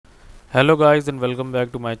Hello guys and welcome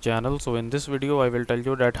back to my channel. So in this video I will tell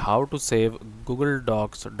you that how to save Google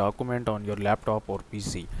Docs document on your laptop or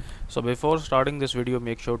PC. So before starting this video,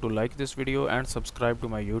 make sure to like this video and subscribe to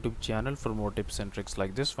my YouTube channel for more tips and tricks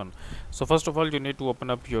like this one. So first of all, you need to open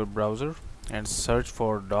up your browser and search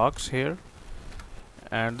for Docs here,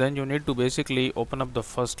 and then you need to basically open up the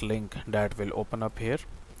first link that will open up here.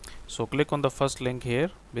 So click on the first link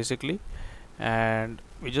here basically, and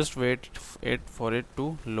we just wait for it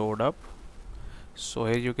to load up. So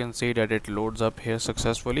here you can see that it loads up here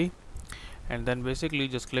successfully, and then basically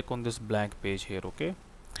just click on this blank page here. Okay,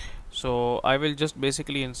 so I will just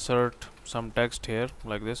basically insert some text here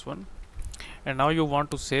like this one, and now you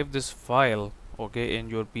want to save this file, okay,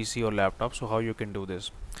 in your PC or laptop. So how you can do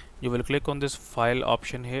this, you will click on this file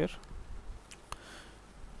option here.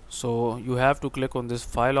 So you have to click on this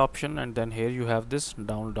file option, and then here you have this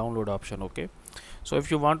download option. Okay, so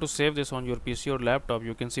if you want to save this on your PC or laptop,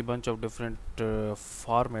 you can see bunch of different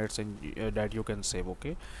formats that you can save.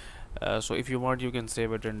 Okay, so if you want, you can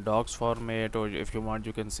save it in docs format, or if you want,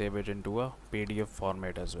 you can save it into a PDF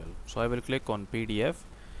format as well. So I will click on PDF,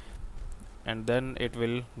 and then it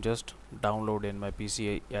will just download in my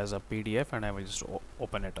PC as a PDF, and I will just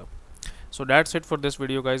open it up. So that's it for this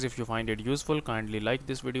video guys. If you find it useful, kindly like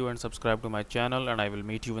this video and subscribe to my channel, and I will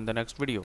meet you in the next video.